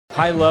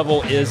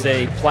HighLevel is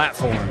a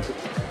platform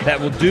that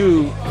will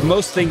do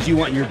most things you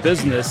want in your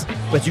business,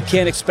 but you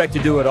can't expect to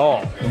do it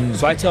all.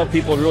 So I tell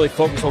people to really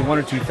focus on one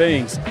or two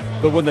things,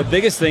 but one of the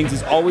biggest things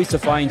is always to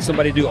find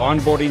somebody to do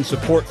onboarding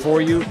support for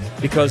you,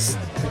 because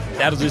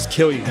that'll just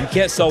kill you. You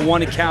can't sell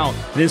one account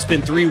and then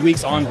spend 3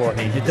 weeks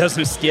onboarding. It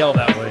doesn't scale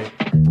that way.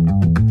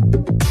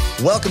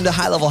 Welcome to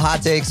HighLevel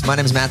Hot Takes. My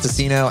name is Matt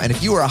Tassino, and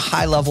if you are a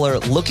high leveler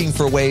looking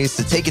for ways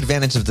to take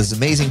advantage of this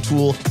amazing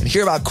tool and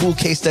hear about cool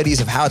case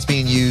studies of how it's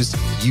being used,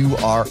 you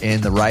are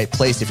in the right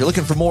place. If you're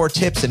looking for more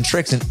tips and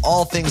tricks and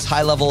all things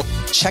high level,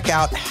 check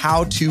out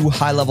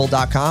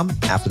howtohighlevel.com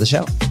after the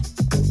show.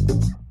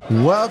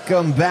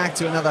 Welcome back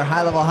to another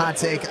HighLevel Hot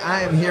Take.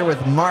 I am here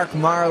with Mark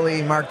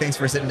Marley. Mark, thanks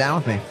for sitting down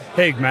with me.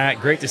 Hey,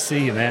 Matt, great to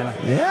see you, man.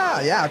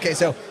 Yeah. Okay,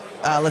 so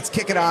let's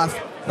kick it off.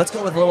 Let's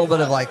go with a little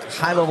bit of like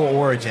high-level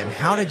origin.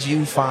 How did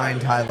you find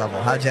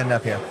HighLevel? How did you end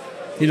up here?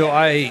 You know,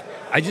 I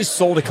just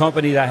sold a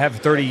company that I have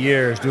 30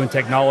 years doing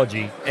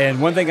technology.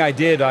 And one thing I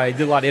did a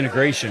lot of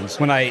integrations.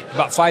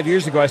 About 5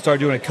 years ago, I started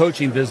doing a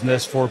coaching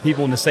business for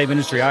people in the same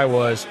industry I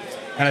was.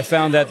 And I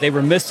found that they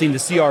were missing the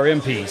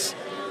CRM piece.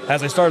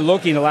 As I started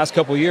looking the last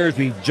couple of years,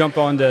 we jumped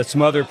onto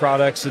some other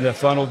products in the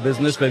funnel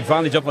business, but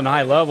finally jumped on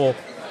HighLevel.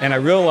 And I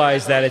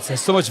realized that it has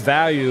so much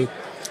value.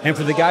 And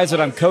for the guys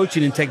that I'm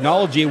coaching in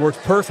technology, it works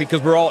perfect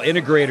because we're all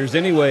integrators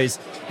anyways,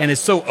 and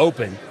it's so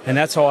open. And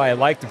that's how I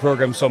like the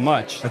program so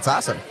much. That's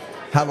awesome.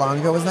 How long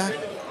ago was that?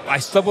 I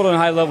stumbled on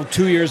HighLevel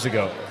 2 years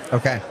ago.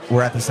 Okay,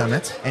 we're at the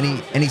summit.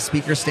 Any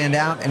speakers stand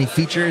out? Any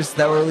features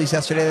that were released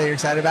yesterday that you're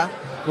excited about?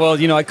 Well,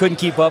 you know, I couldn't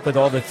keep up with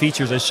all the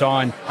features of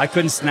Sean. I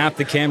couldn't snap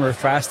the camera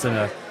fast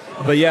enough.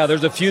 But yeah,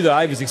 there's a few that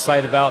I was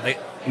excited about.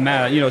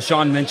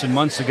 Sean mentioned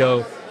months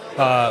ago,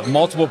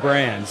 multiple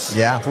brands.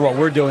 Yeah. For what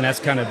we're doing, that's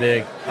kind of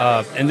big.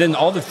 And then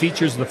all the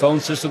features of the phone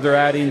system they're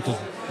adding. Cause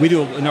we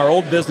do, in our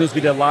old business,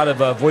 we did a lot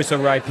of voice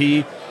over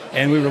IP,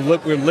 and we were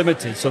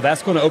limited. So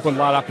that's going to open a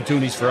lot of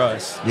opportunities for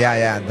us.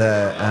 Yeah.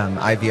 The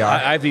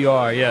IVR.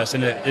 IVR, yes,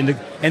 and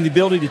the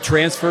ability to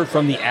transfer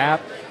from the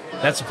app.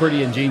 That's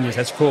pretty ingenious.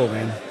 That's cool,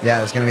 man. Yeah,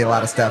 there's going to be a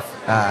lot of stuff.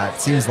 It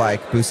seems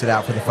like boosted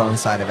out for the phone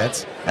side of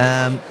it.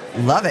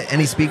 Love it.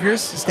 Any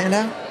speakers stand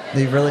out that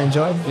you've really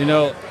enjoyed? You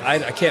know, I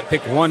can't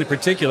pick one in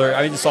particular.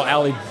 I just saw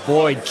Allie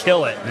Boyd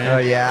kill it, man. Oh,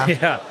 yeah?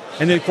 Yeah.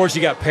 And then, of course,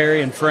 you got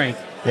Perry and Frank.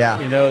 Yeah.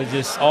 You know,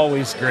 just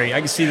always great. I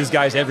can see these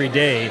guys every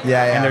day.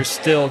 Yeah. And they're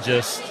still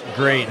just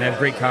great and have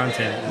great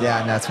content.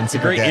 Yeah, no, it's been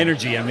super great good.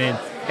 Energy, I mean.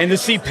 And to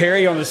see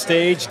Perry on the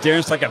stage,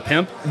 Darren's like a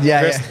pimp.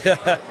 Yeah.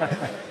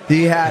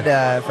 He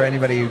had, for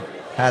anybody who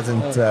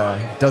doesn't know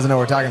what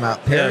we're talking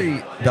about,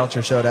 Perry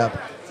Belcher showed up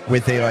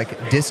with a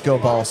disco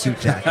ball suit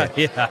jacket.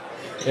 Yeah,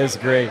 it was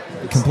great.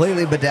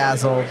 Completely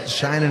bedazzled,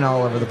 shining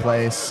all over the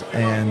place,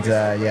 and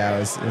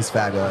it was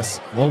fabulous.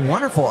 Well,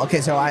 wonderful.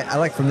 Okay, so I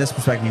like from this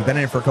perspective, you've been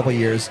in it for a couple of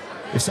years.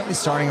 If somebody's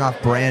starting off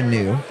brand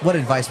new, what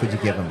advice would you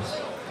give them?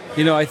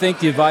 You know, I think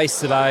the advice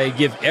that I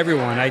give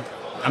everyone, I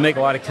make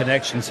a lot of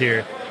connections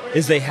here,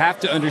 is they have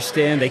to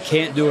understand they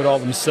can't do it all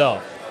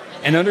themselves.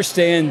 And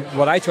understand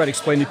what I try to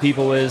explain to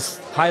people is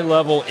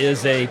HighLevel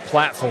is a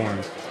platform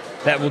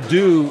that will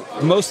do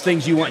most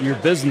things you want in your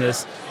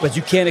business, but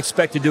you can't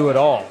expect to do it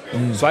all.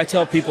 So I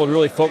tell people to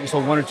really focus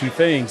on one or two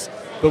things.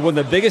 But one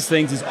of the biggest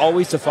things is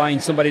always to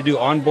find somebody to do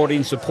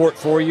onboarding support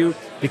for you,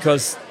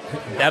 because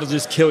that'll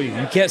just kill you.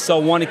 You can't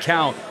sell one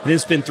account and then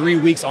spend 3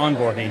 weeks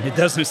onboarding. It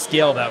doesn't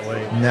scale that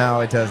way. No,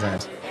 it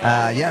doesn't.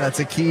 That's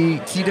a key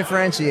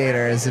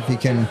differentiator, is if you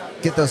can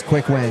get those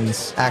quick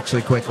wins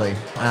actually quickly.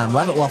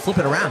 Love it. Well, flip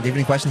it around. Do you have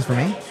any questions for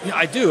me? Yeah,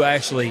 I do,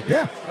 actually.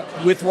 Yeah.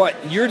 With what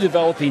you're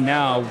developing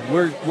now,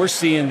 we're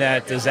seeing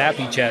that the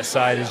Zappy Chat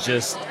side is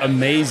just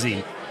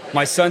amazing.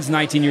 My son's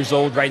 19 years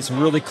old, writing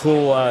some really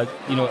cool,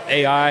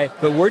 AI.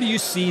 But where do you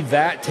see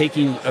that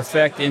taking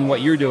effect in what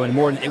you're doing?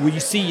 More, would you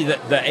see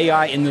the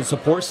AI in the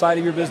support side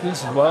of your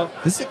business as well?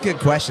 This is a good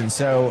question.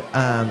 So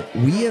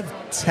we have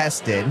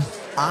tested.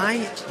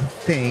 I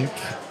think,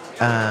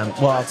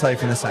 I'll tell you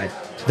from this side.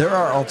 There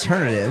are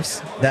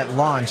alternatives that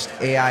launched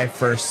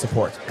AI-first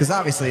support, because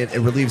obviously it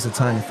relieves a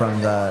ton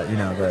from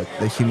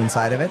the human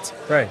side of it.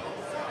 Right.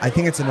 I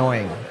think it's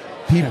annoying.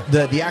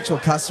 The actual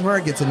customer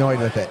gets annoyed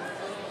with it.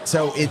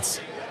 So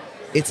it's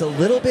a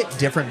little bit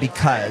different,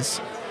 because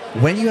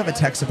when you have a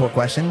tech support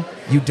question,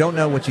 you don't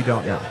know what you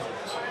don't know.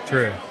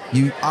 True.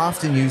 You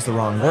often use the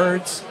wrong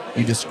words.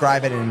 You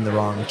describe it in the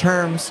wrong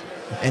terms.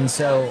 And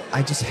so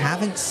I just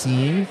haven't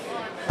seen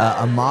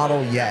a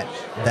model yet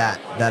that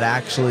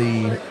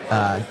actually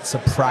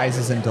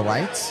surprises and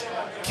delights.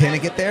 Can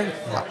it get there?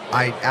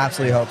 I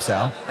absolutely hope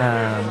so,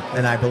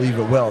 and I believe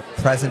it will.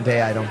 Present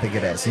day, I don't think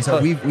it is. And so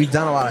we've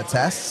done a lot of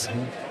tests,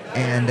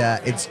 and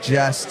it's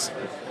just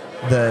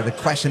the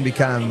question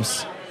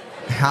becomes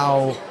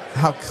how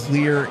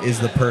clear is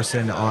the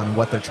person on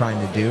what they're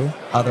trying to do?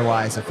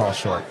 Otherwise, it falls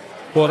short.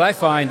 Well, what I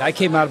find, I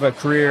came out of a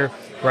career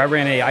where I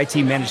ran a IT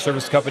managed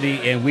service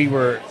company, and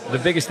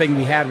the biggest thing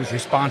we had was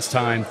response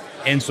time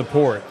and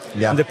support.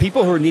 Yeah. And the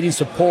people who are needing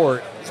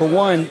support, for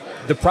one,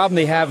 the problem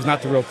they have is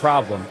not the real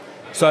problem.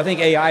 So I think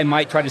AI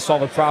might try to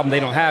solve a problem they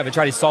don't have and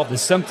try to solve the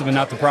symptom and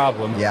not the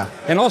problem. Yeah.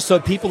 And also,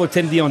 people are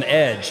tend to be on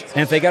edge.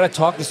 And if they got to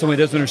talk to someone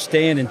who doesn't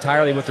understand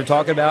entirely what they're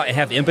talking about and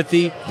have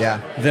empathy,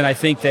 then I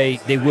think they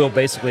will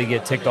basically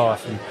get ticked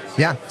off.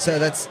 Yeah. So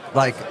that's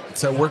like,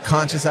 so we're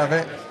conscious of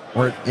it.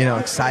 We're,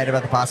 excited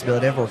about the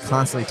possibility of it. We're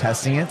constantly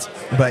testing it.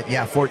 But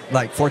yeah,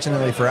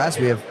 fortunately for us,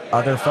 we have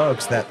other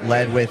folks that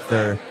led with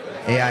their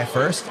AI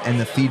first, and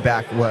the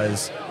feedback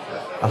was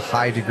a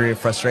high degree of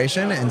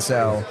frustration. And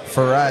so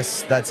for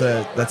us, that's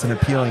an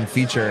appealing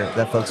feature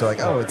that folks are like,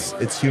 oh,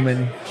 it's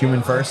human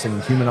first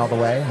and human all the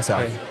way. And so.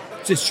 Right.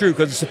 It's true,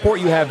 because the support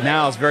you have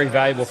now is very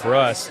valuable for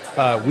us.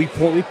 We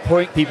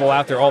point people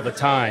out there all the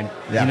time.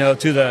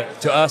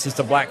 To us, it's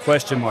the black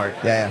question mark.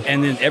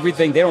 And then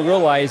everything, they don't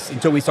realize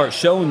until we start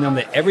showing them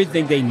that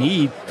everything they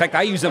need. In fact,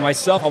 I use it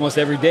myself almost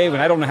every day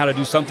when I don't know how to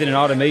do something in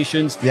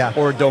automations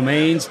or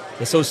domains.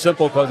 It's so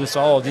simple because it's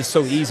all just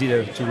so easy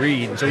to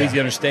read and so easy to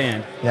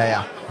understand.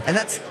 And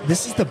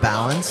this is the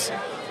balance.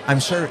 I'm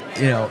sure,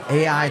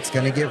 AI, it's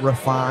going to get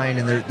refined,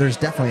 and there's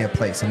definitely a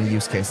place in the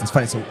use case. It's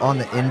funny. So on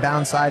the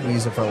inbound side, we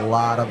use it for a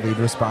lot of lead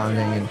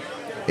responding, and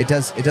it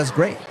does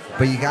great.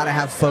 But you got to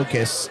have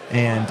focus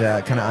and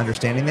kind of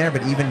understanding there.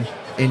 But even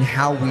in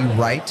how we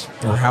write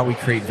or how we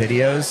create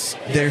videos,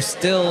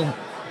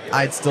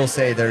 I'd still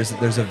say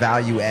there's a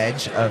value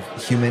edge of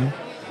human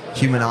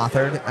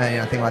authored.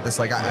 I think about this,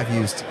 like I've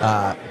used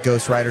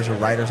ghostwriters or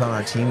writers on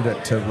our team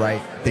to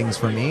write things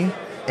for me.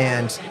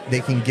 And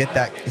they can get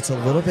that. It's a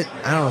little bit,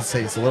 I don't want to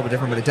say it's a little bit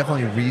different, but it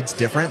definitely reads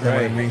different than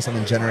when I'm reading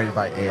something generated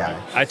by AI.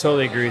 I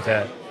totally agree with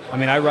that. I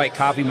mean, I write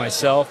copy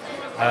myself.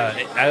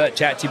 I let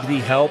ChatGPT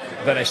help,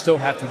 but I still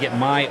have to get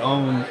my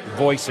own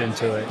voice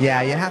into it.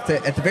 Yeah, you have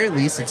to, at the very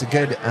least, it's a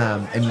good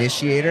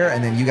initiator,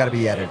 and then you got to be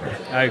the editor.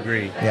 I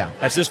agree. Yeah.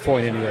 At this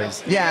point,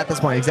 anyways. Yeah, at this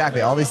point,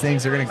 exactly. All these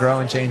things are going to grow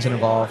and change and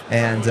evolve,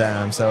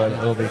 and so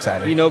it'll be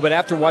exciting. But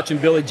after watching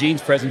Billie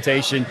Jean's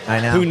presentation,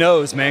 I know. Who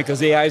knows, man,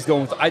 because AI is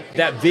going,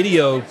 that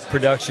video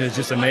production is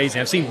just amazing.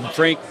 I've seen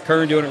Frank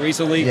Kern doing it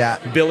recently. Yeah.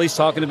 Billy's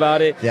talking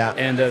about it. Yeah.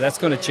 And that's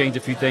going to change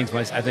a few things,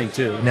 I think,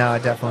 too. No,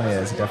 it definitely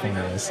is. It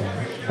definitely is.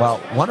 Well,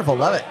 wonderful.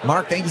 Love it.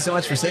 Mark, thank you so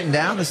much for sitting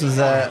down. This was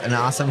an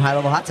awesome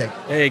high-level hot take.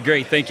 Hey,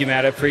 great. Thank you,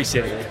 Matt. I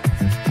appreciate it.